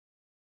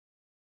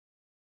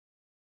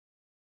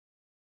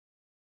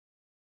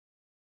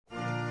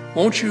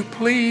won't you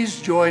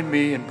please join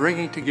me in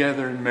bringing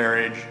together in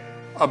marriage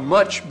a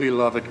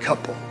much-beloved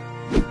couple,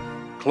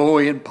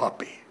 Chloe and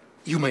Papi.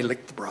 You may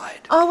lick the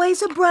bride.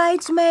 Always a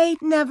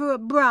bridesmaid, never a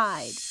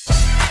bride.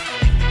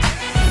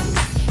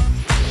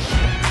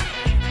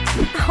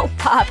 Oh,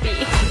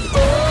 Papi.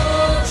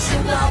 Oh,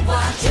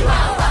 Chihuahua,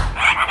 Chihuahua.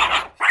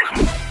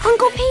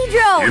 Uncle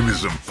Pedro! Give me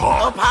some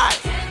paw. Up high.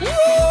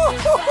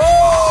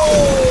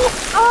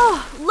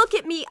 Oh, look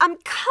at me. I'm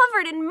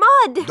covered in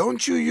mud.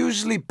 Don't you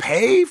usually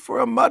pay for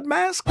a mud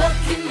mask? What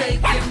can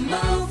make you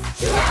move?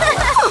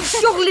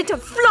 Your little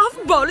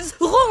fluff balls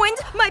ruined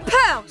my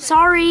purse.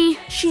 Sorry.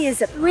 She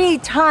is a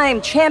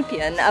 3-time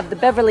champion of the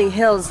Beverly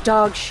Hills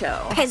Dog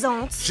Show.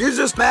 Peasant. She's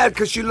just mad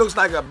because she looks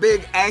like a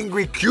big,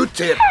 angry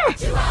Q-tip.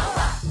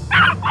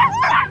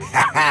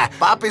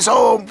 Papi's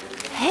home.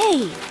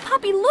 Hey,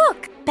 Papi,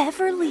 look.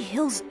 Beverly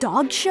Hills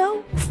Dog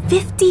Show?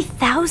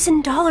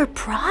 $50,000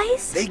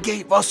 prize? They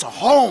gave us a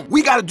home.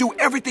 We got to do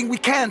everything we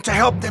can to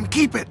help them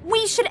keep it.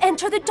 We should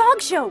enter the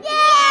dog show.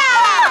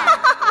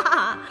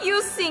 Yeah!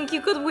 You think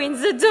you could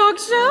win the dog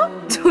show?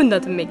 Do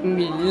not make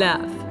me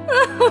laugh.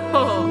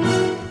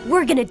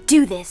 We're gonna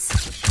do this.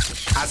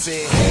 I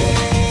said,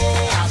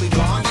 hey, I'll be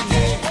gone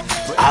today.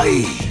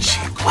 Ay,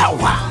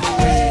 Chihuahua.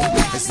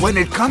 When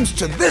it comes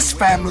to this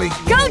family,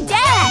 Go,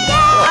 Dad!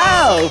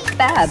 Oh,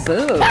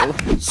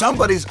 baboo.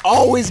 somebody's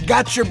always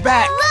got your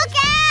back. Look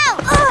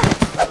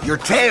out! Your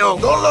tail.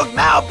 Don't look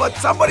now, but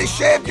somebody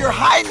shaved your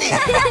high knee.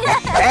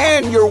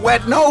 And your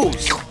wet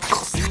nose.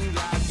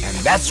 And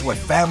that's what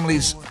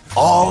family's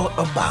all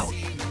about.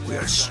 We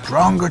are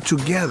stronger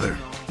together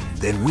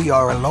than we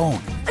are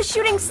alone. A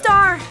shooting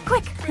star.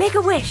 Quick, make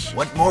a wish.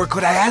 What more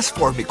could I ask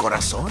for, mi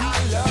corazón?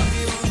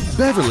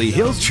 Beverly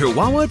Hills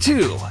Chihuahua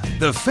 2.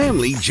 The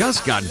family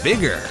just got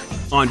bigger.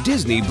 On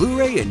Disney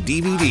Blu-ray and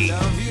DVD.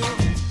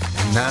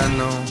 And I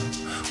know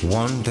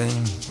one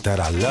thing that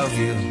I love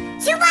you.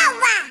 Chihuahua!